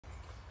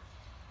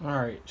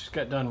Alright, just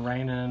got done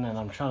raining and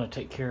I'm trying to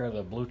take care of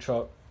the blue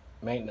truck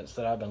maintenance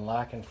that I've been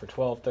lacking for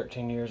 12,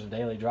 13 years of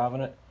daily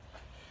driving it.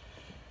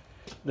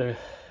 The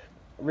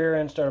rear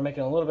end started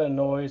making a little bit of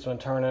noise when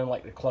turning,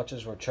 like the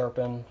clutches were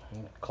chirping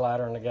and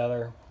clattering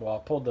together. Well, I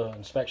pulled the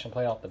inspection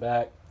plate off the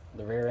back,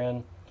 the rear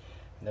end,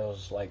 and there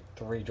was like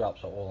 3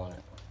 drops of oil in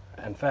it.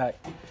 In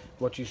fact,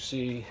 what you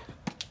see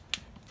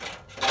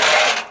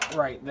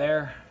right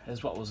there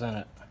is what was in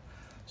it.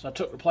 So I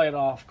took the plate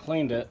off,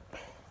 cleaned it,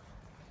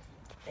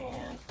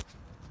 and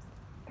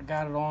I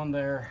got it on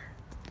there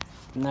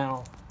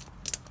now.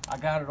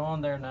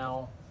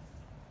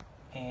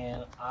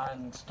 And I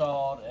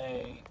installed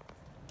a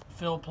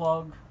fill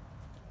plug.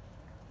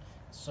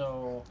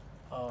 So,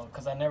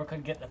 because I never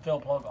could get the fill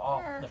plug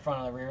off the front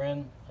of the rear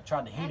end. I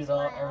tried to heat it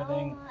up,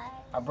 everything.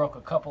 I broke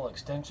a couple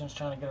extensions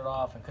trying to get it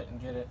off and couldn't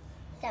get it.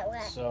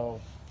 So,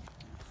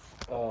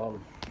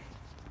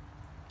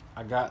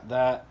 I got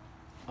that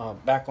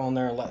back on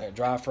there and let it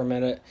dry for a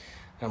minute.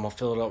 And I'm gonna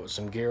fill it up with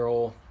some gear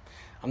oil.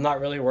 I'm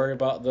not really worried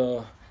about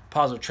the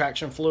positive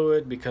traction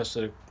fluid because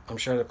I'm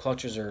sure the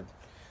clutches are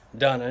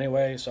done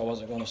anyway, so I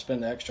wasn't going to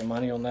spend the extra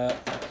money on that.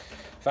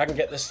 If I can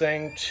get this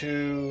thing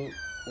to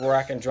where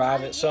I can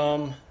drive it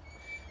some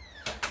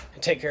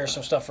and take care of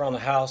some stuff around the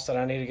house that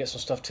I need to get some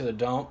stuff to the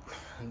dump,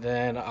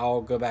 then I'll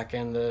go back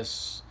in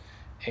this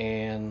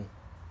and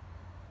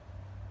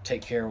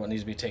take care of what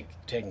needs to be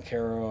taken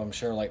care of. I'm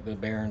sure like the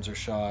bearings are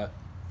shot.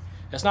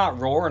 It's not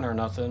roaring or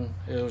nothing.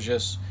 It was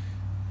just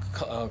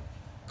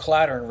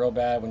clattering real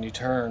bad when you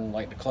turn,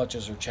 like the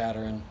clutches are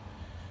chattering.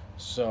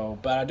 So,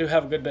 but I do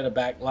have a good bit of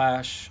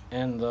backlash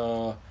in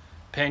the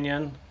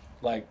pinion.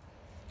 Like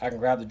I can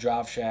grab the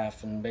drive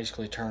shaft and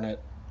basically turn it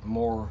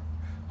more,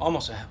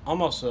 almost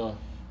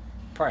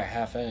probably a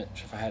 ½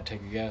 inch if I had to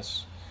take a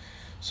guess.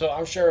 So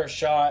I'm sure it's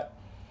shot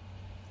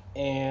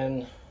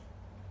and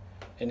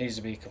it needs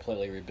to be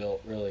completely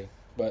rebuilt, really.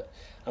 But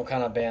I'm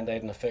kind of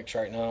band-aiding the fix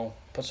right now.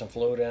 Put some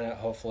fluid in it.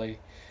 Hopefully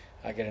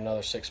I get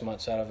another 6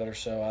 months out of it or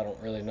so. I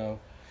don't really know.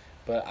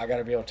 But I got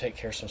to be able to take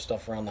care of some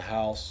stuff around the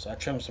house. I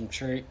trimmed the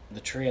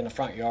tree in the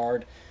front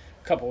yard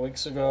a couple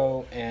weeks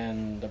ago,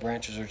 and the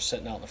branches are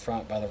sitting out in the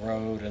front by the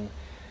road, and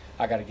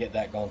I got to get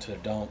that going to the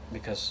dump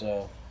because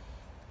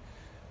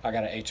I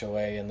got an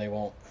HOA and they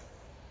won't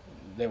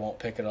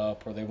pick it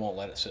up, or they won't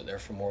let it sit there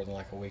for more than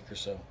like a week or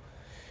so.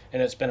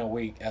 And it's been a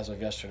week as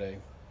of yesterday.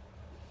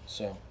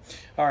 So,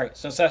 all right,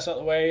 since that's out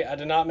of the way, I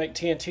did not make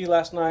TNT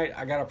last night.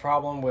 I got a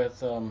problem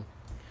with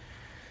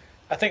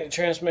I think the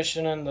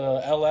transmission in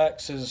the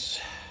LX is,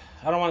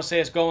 I don't want to say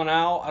it's going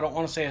out. I don't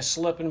want to say it's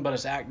slipping, but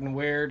it's acting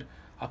weird.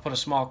 I put a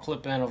small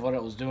clip in of what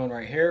it was doing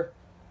right here.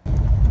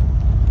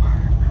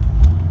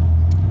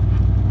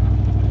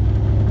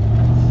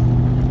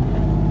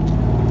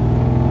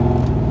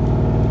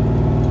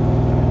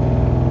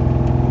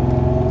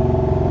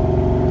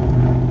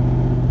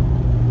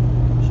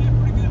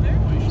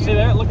 See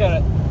there? Look at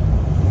it.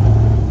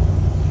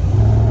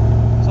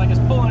 It's like it's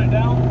pulling it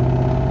down.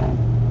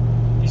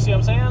 You see what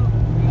I'm saying?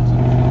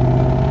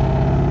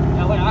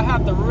 I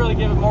have to really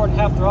give it more than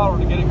half throttle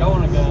to get it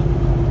going again.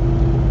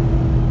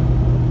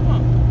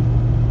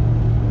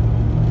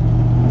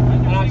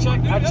 And I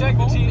checked,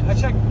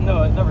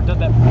 no, it never did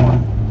that before.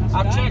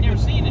 I've never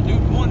seen it do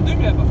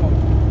that before.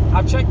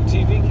 I've checked the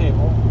TV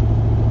cable.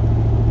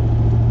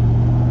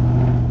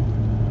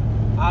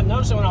 I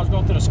noticed it when I was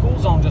going through the school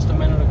zone just a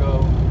minute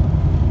ago.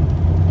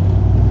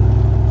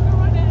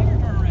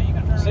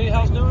 See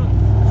how it's doing?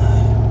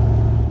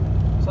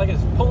 It's like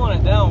it's pulling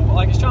it down,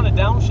 like it's trying to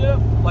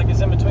downshift, like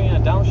it's in between a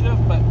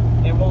downshift, but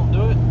it won't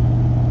do it.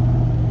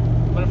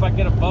 But if I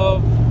get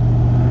above,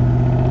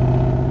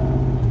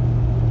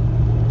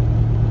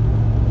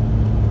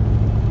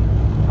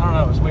 I don't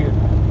know, it's weird.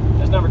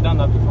 It's never done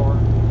that before.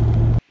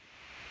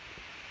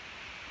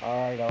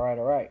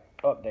 Alright.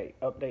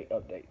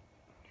 Update.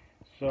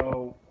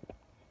 So,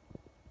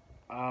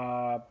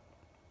 I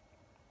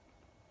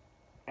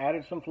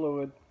added some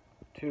fluid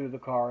to the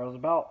car. It was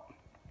about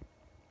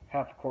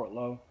 ½ a quart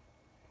low.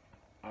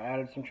 I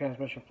added some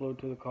transmission fluid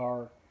to the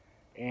car,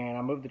 and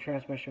I moved the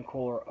transmission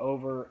cooler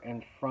over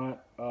in front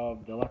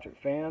of the electric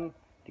fan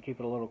to keep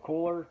it a little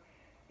cooler,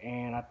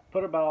 and I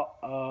put about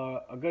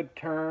a good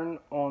turn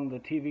on the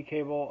TV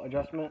cable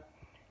adjustment,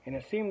 and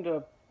it seemed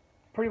to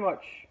pretty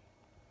much,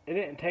 it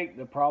didn't take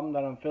the problem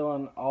that I'm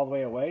feeling all the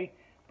way away,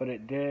 but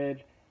it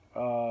did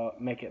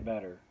make it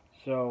better.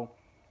 So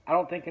I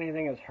don't think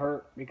anything is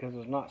hurt because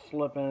it's not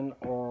slipping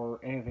or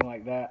anything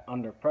like that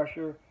under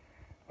pressure.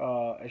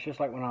 It's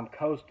just like when I'm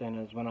coasting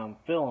is when I'm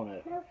feeling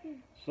it.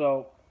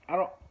 So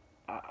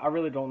I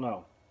really don't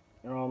know.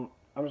 I'm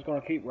just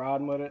going to keep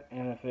riding with it,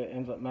 and if it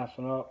ends up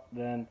messing up,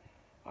 then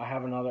I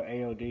have another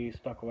AOD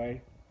stuck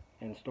away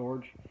in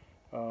storage,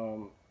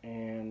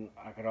 and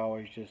I could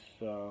always just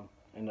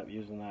end up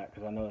using that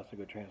because I know that's a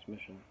good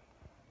transmission.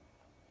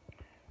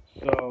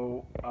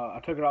 So I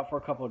took it out for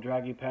a couple of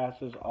draggy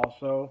passes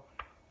also,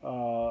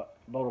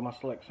 bolted my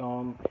slicks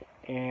on,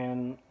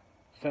 and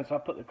since I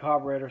put the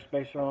carburetor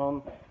spacer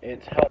on,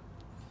 it's helped.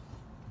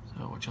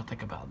 So what y'all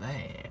think about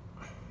that?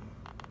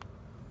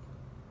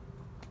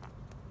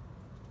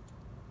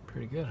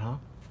 Pretty good, huh?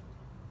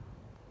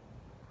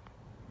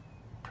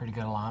 Pretty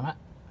good alignment.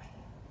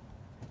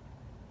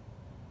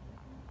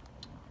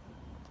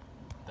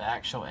 The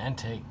actual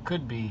intake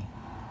could be,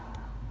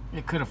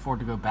 it could afford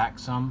to go back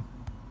some,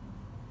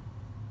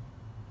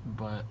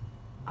 but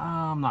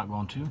I'm not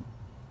going to.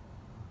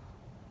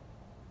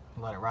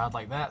 Let it ride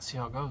like that, see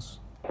how it goes.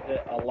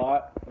 A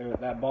lot.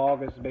 That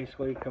bog is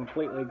basically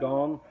completely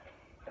gone.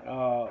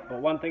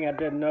 But one thing I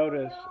did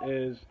notice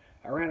is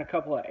I ran a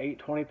couple of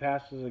 820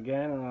 passes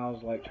again, and I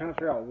was like trying to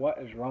figure out what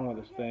is wrong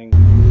with this thing.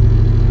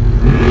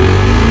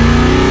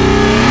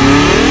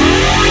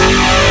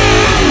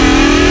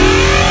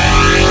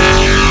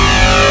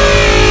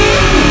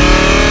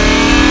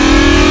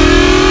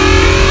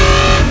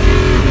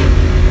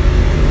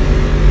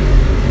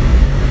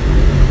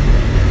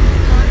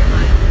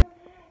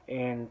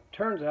 And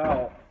turns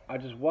out I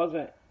just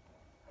wasn't,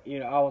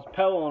 I was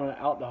pedaling it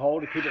out the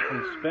hole to keep it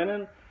from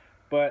spinning,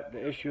 but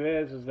the issue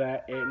is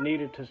that it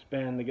needed to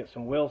spin to get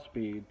some wheel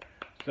speed.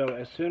 So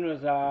as soon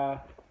as I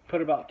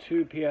put about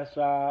 2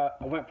 psi,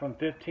 I went from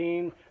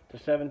 15 to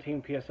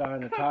 17 psi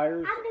in the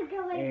tires,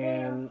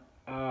 and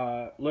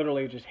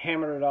literally just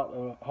hammered it out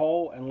the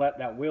hole and let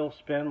that wheel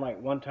spin like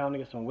one time to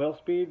get some wheel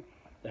speed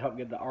to help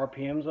get the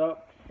RPMs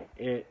up.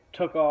 It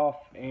took off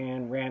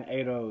and ran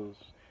 8.0s.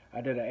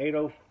 I did an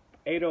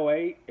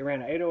 808, it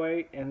ran an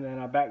 808, and then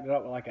I backed it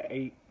up with like an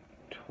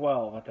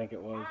 812, I think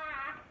it was.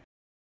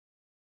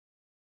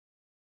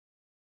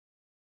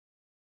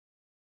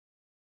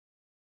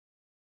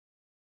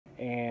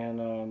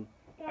 And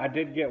I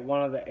did get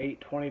one of the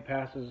 820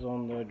 passes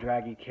on the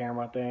draggy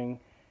camera thing,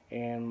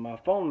 and my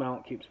phone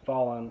mount keeps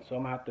falling, so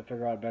I'm gonna have to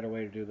figure out a better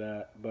way to do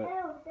that. But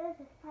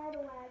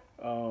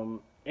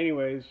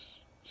anyways,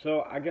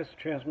 so I guess the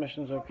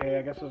transmission's okay.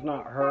 I guess it's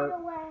not hurt.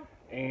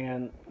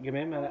 And give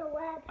me a minute.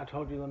 I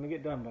told you, let me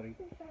get done, buddy.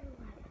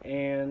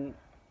 And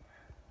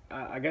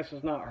I guess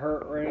it's not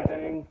hurt or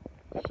anything.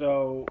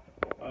 So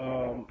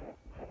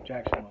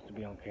Jackson wants to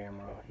be on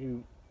camera.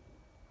 He's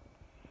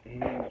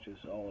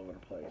just all over the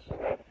place.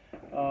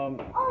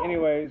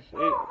 Anyways,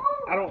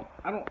 I don't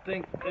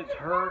think it's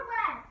hurt.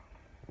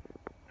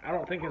 I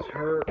don't think it's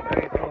hurt or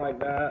anything like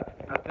that.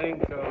 I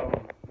think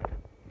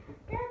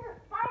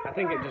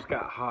it just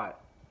got hot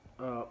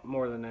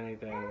more than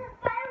anything.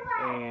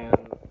 And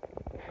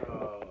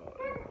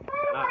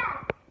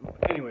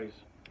anyways,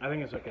 I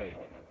think it's okay.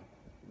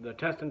 The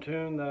test and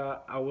tune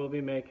that I will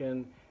be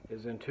making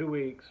is in 2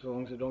 weeks, as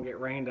long as it don't get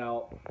rained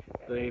out.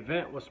 The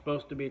event was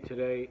supposed to be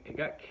today. It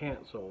got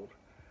canceled,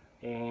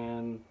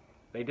 and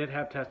they did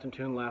have test and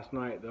tune last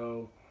night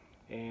though,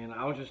 and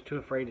I was just too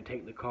afraid to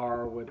take the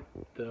car with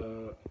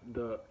the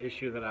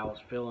issue that I was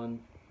feeling.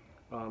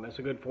 It's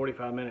a good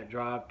 45-minute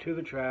drive to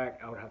the track.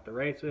 I would have to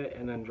race it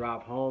and then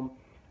drive home.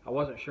 I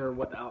wasn't sure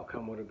what the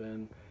outcome would have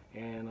been,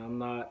 and I'm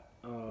not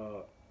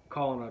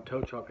calling a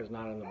tow truck is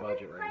not in the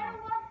budget right now.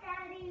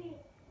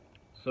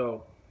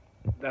 So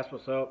that's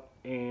what's up,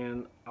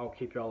 and I'll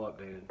keep y'all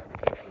updated.